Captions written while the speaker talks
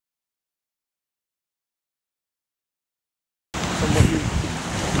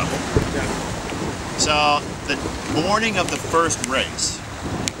So the morning of the first race,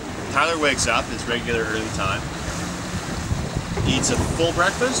 Tyler wakes up, his regular early time, eats a full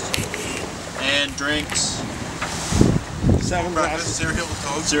breakfast, and drinks 7 breakfast,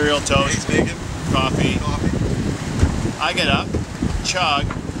 cereal, toast, eggs, bacon, coffee. I get up, chug,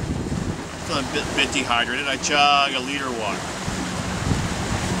 feeling a bit dehydrated, I chug a liter of water.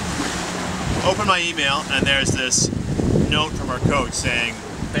 Open my email, and there's this note from our coach saying,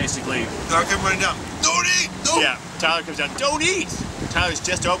 basically, I'll come running down. Don't eat! Don't! Yeah, Tyler comes down, don't eat! Tyler's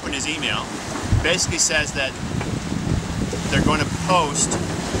just opened his email. Basically says that they're going to post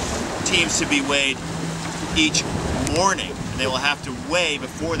teams to be weighed each morning, and they will have to weigh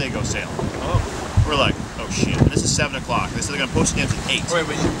before they go sailing. Oh. We're like, oh shit, this is 7 o'clock. They said they're going to post games at 8. Wait,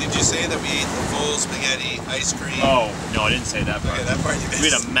 but did you say that we ate the full spaghetti, ice cream? Oh, no, I didn't say that part. Okay, that part you missed.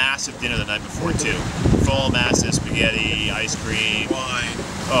 We had a massive dinner the night before, too. Full, massive spaghetti, ice cream. Wine.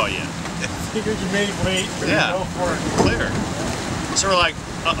 Oh, yeah. Figured you made weight. Yeah, Go for it. clear. So we're like,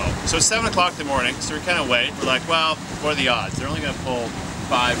 uh-oh. So it's 7 o'clock in the morning, so we kind of wait. We're like, well, what are the odds? They're only going to pull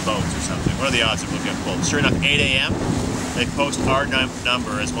 5 boats or something. What are the odds of we'll get pulled? Sure enough, 8 a.m., they post our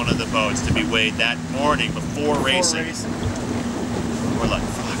number as one of the boats to be weighed that morning before racing. We're like,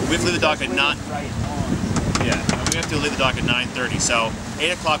 fuck. We have to leave the dock at 9. Yeah, we have to leave the dock at 9:30. So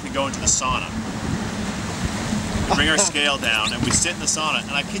 8 o'clock we go into the sauna. We bring our scale down and we sit in the sauna.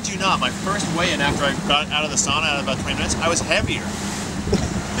 And I kid you not, my first weigh-in after I got out of the sauna out of about 20 minutes, I was heavier.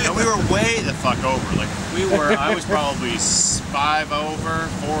 And we were way the fuck over. Like I was probably 5 over,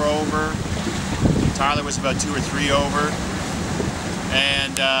 4 over. Tyler was about 2 or 3 over.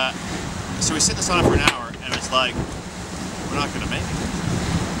 And so we sit in the sauna for an hour, and it's like, we're not going to make it.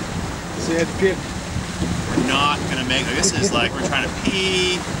 So you had to puke. We're not going to make it. This is like, we're trying to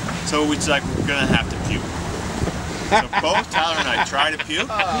pee, so it's like, we're going to have to puke. So both Tyler and I tried to puke.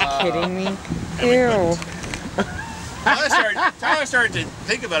 Are you kidding me? Ew. Tyler started to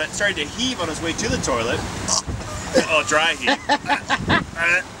think about it, started to heave on his way to the toilet. Oh, dry heave.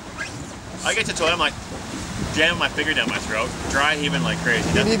 I get to the toilet, I'm like, jamming my finger down my throat, dry heaving like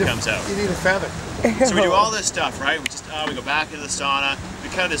crazy, nothing comes out. You need a feather. So we do all this stuff, right? We just, we go back into the sauna, we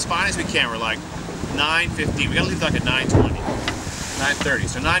cut it as fine as we can. We're like 9:15, we gotta leave like at 9:20, 9:30.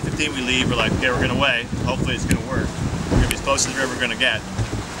 So 9:15 we leave, we're like, okay, we're gonna weigh, hopefully it's gonna work. We're gonna be as close to the river we're gonna get.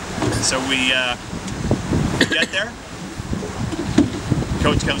 So we get there,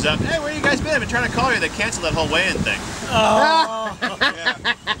 coach comes up, hey, where you guys been? I've been trying to call you, they canceled that whole weigh-in thing. Oh. Yeah.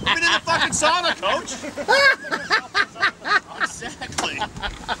 We've been in the fucking sauna, coach!